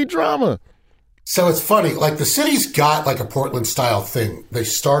still gonna be drama. So it's funny, like the city's got like a Portland style thing. They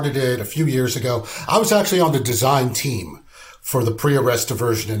started it a few years ago. I was actually on the design team for the pre-arrest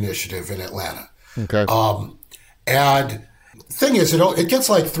diversion initiative in Atlanta. Okay. And thing is, it gets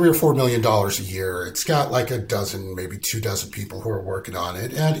like $3 or $4 million a year. It's got like a dozen, maybe 24 people who are working on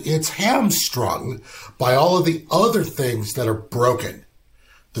it. And it's hamstrung by all of the other things that are broken.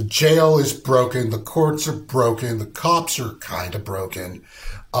 The jail is broken. The courts are broken. The cops are kind of broken.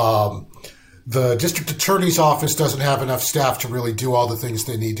 The district attorney's office doesn't have enough staff to really do all the things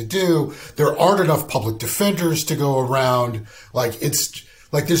they need to do. There aren't enough public defenders to go around. Like it's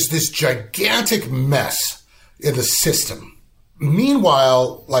like there's this gigantic mess in the system.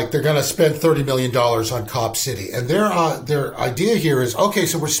 Meanwhile, like they're going to spend $30 million on Cop City, and their idea here is, okay,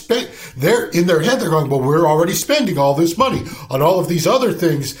 so they're in their head, they're going, well, we're already spending all this money on all of these other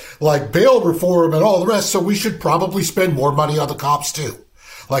things like bail reform and all the rest, so we should probably spend more money on the cops too.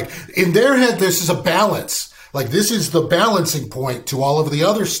 Like in their head, this is a balance. Like this is the balancing point to all of the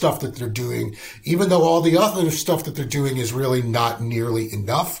other stuff that they're doing, even though all the other stuff that they're doing is really not nearly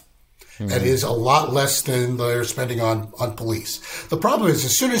enough. Mm-hmm. And is a lot less than they're spending on police. The problem is,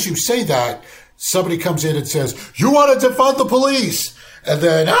 as soon as you say that, somebody comes in and says, you want to defund the police. And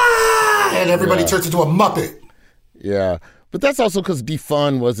then, and everybody turns into a Muppet. Yeah. But that's also because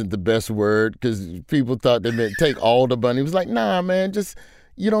defund wasn't the best word, because people thought they meant take all the money. It was like, nah, man, just,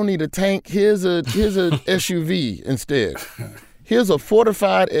 you don't need a tank. Here's a SUV instead. Here's a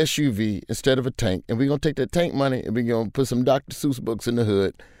fortified SUV instead of a tank. And we're going to take that tank money and we're going to put some Dr. Seuss books in the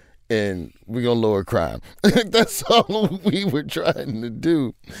hood. And we're going to lower crime. That's all we were trying to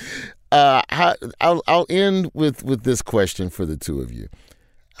do. I'll end with this question for the two of you.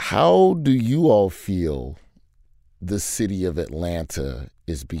 How do you all feel the city of Atlanta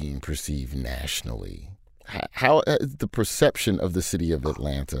is being perceived nationally? How is the perception of the city of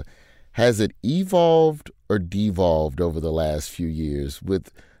Atlanta? Has it evolved or devolved over the last few years,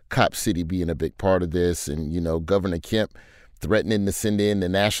 with Cop City being a big part of this and, Governor Kemp threatening to send in the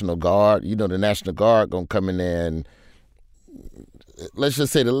National Guard? The National Guard going to come in there and, let's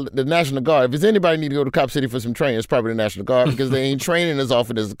just say the National Guard, if there's anybody need to go to Cop City for some training, it's probably the National Guard, because they ain't training as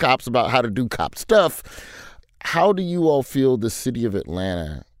often as the cops about how to do cop stuff. How do you all feel the city of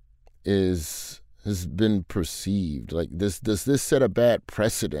Atlanta has been perceived? Like, does this set a bad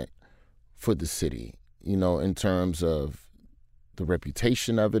precedent for the city, in terms of the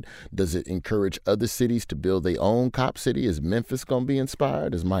reputation of it? Does it encourage other cities to build their own Cop City? Is Memphis going to be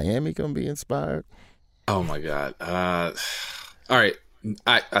inspired? Is Miami going to be inspired? Oh, my God. All right.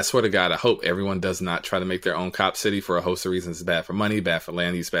 I swear to God, I hope everyone does not try to make their own cop city for a host of reasons. It's bad for money, bad for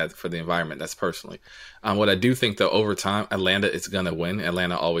land use, bad for the environment. That's personally. What I do think, though, over time, Atlanta is going to win.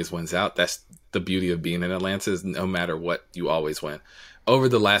 Atlanta always wins out. That's the beauty of being in Atlanta, is no matter what, you always win. Over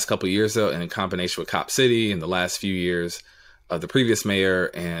the last couple of years, though, and in combination with Cop City and the last few years of the previous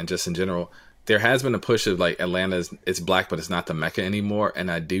mayor and just in general, there has been a push of like Atlanta it's black, but it's not the Mecca anymore.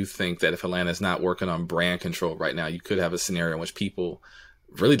 And I do think that if Atlanta is not working on brand control right now, you could have a scenario in which people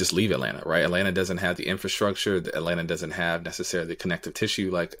really just leave Atlanta, right? Atlanta doesn't have the infrastructure. Atlanta doesn't have necessarily the connective tissue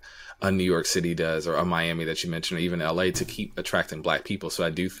like a New York City does, or a Miami that you mentioned, or even LA, to keep attracting black people. So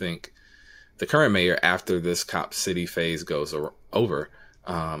I do think the current mayor, after this Cop City phase goes over,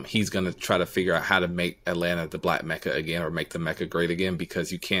 he's going to try to figure out how to make Atlanta the black Mecca again, or make the Mecca great again,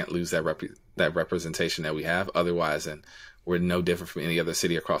 because you can't lose that representation that we have otherwise, and we're no different from any other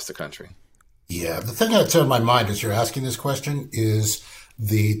city across the country. Yeah, the thing that's on my mind as you're asking this question is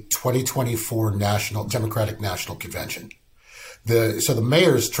the 2024 Democratic National Convention. So the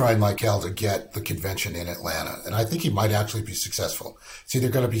mayor's trying like hell to get the convention in Atlanta, and I think he might actually be successful. It's either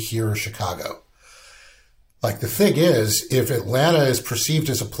going to be here or Chicago. Like, the thing is, if Atlanta is perceived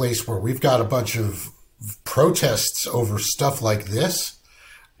as a place where we've got a bunch of protests over stuff like this,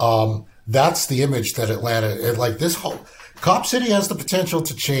 that's the image that Atlanta, like this whole, Cop City has the potential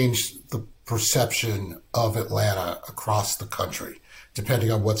to change the perception of Atlanta across the country,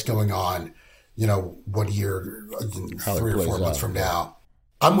 depending on what's going on, 1 year, 3 or 4 months from now.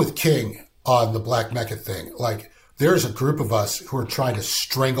 I'm with King on the Black Mecca thing. Like, there's a group of us who are trying to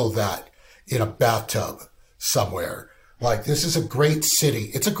strangle that in a bathtub somewhere. Like, this is a great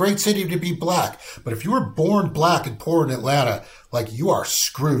city. It's a great city to be black. But if you were born black and poor in Atlanta, like, you are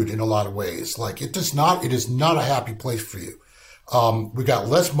screwed in a lot of ways. Like, it is not a happy place for you. We got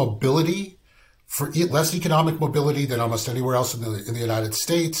less mobility, less economic mobility than almost anywhere else in the United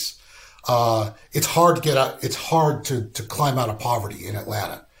States. It's hard to get out. It's hard to climb out of poverty in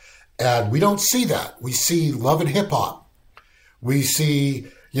Atlanta. And we don't see that. We see love and hip hop. We see,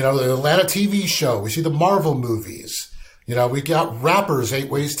 the Atlanta TV show. We see the Marvel movies. We got rappers 8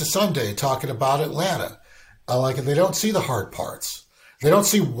 Ways to Sunday talking about Atlanta. They don't see the hard parts. They don't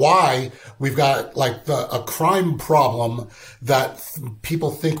see why we've got a crime problem that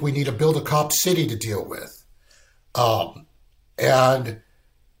people think we need to build a cop city to deal with. And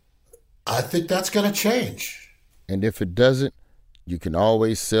I think that's going to change. And if it doesn't, you can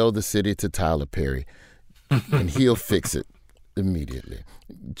always sell the city to Tyler Perry, and he'll fix it immediately.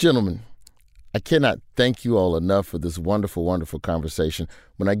 Gentlemen, I cannot thank you all enough for this wonderful, wonderful conversation.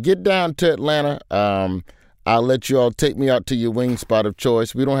 When I get down to Atlanta, I'll let you all take me out to your wing spot of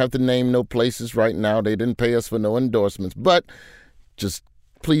choice. We don't have to name no places right now. They didn't pay us for no endorsements. But just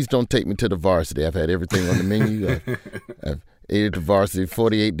please don't take me to the Varsity. I've had everything on the menu. I've ate at the Varsity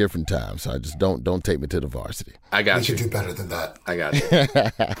 48 different times. So I just don't take me to the Varsity. I got you. You should do better than that. I got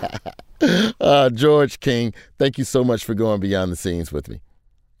you. George King, thank you so much for going behind the scenes with me.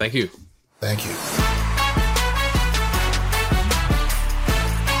 Thank you. Thank you.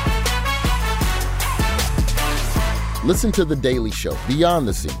 Listen to The Daily Show Beyond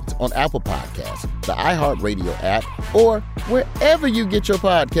the Scenes on Apple Podcasts, the iHeartRadio app, or wherever you get your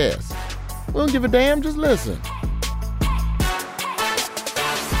podcasts. We don't give a damn, just listen.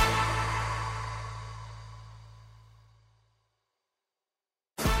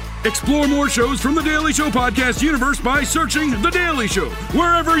 Explore more shows from The Daily Show podcast universe by searching The Daily Show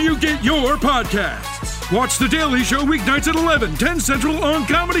wherever you get your podcasts. Watch The Daily Show weeknights at 11, 10 Central on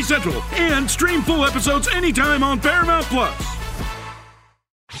Comedy Central, and stream full episodes anytime on Paramount+.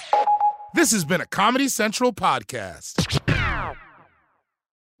 This has been a Comedy Central podcast.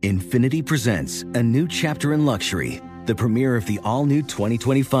 Infinity presents a new chapter in luxury, the premiere of the all-new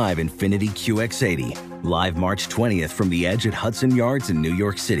 2025 Infinity QX80, live March 20th from the Edge at Hudson Yards in New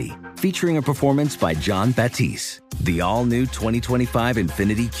York City, featuring a performance by John Batiste. The all-new 2025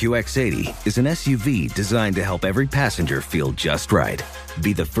 Infinity QX80 is an SUV designed to help every passenger feel just right.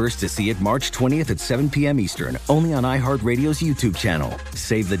 Be the first to see it March 20th at 7 p.m. Eastern, only on iHeartRadio's YouTube channel.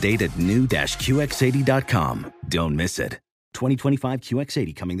 Save the date at new-QX80.com. Don't miss it. 2025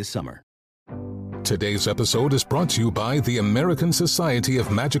 QX80 coming this summer. Today's episode is brought to you by the American Society of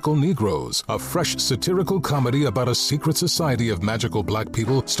Magical Negroes, a fresh satirical comedy about a secret society of magical black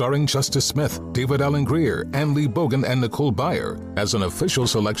people starring Justice Smith, David Allen Greer, Ann Lee Bogan, and Nicole Byer. As an official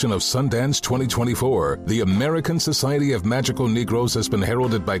selection of Sundance 2024, the American Society of Magical Negroes has been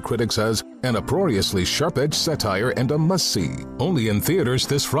heralded by critics as an uproariously sharp-edged satire and a must-see. Only in theaters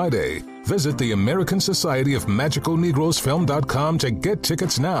this Friday. Visit the American Society of Magical Negroes film.com to get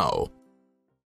tickets now.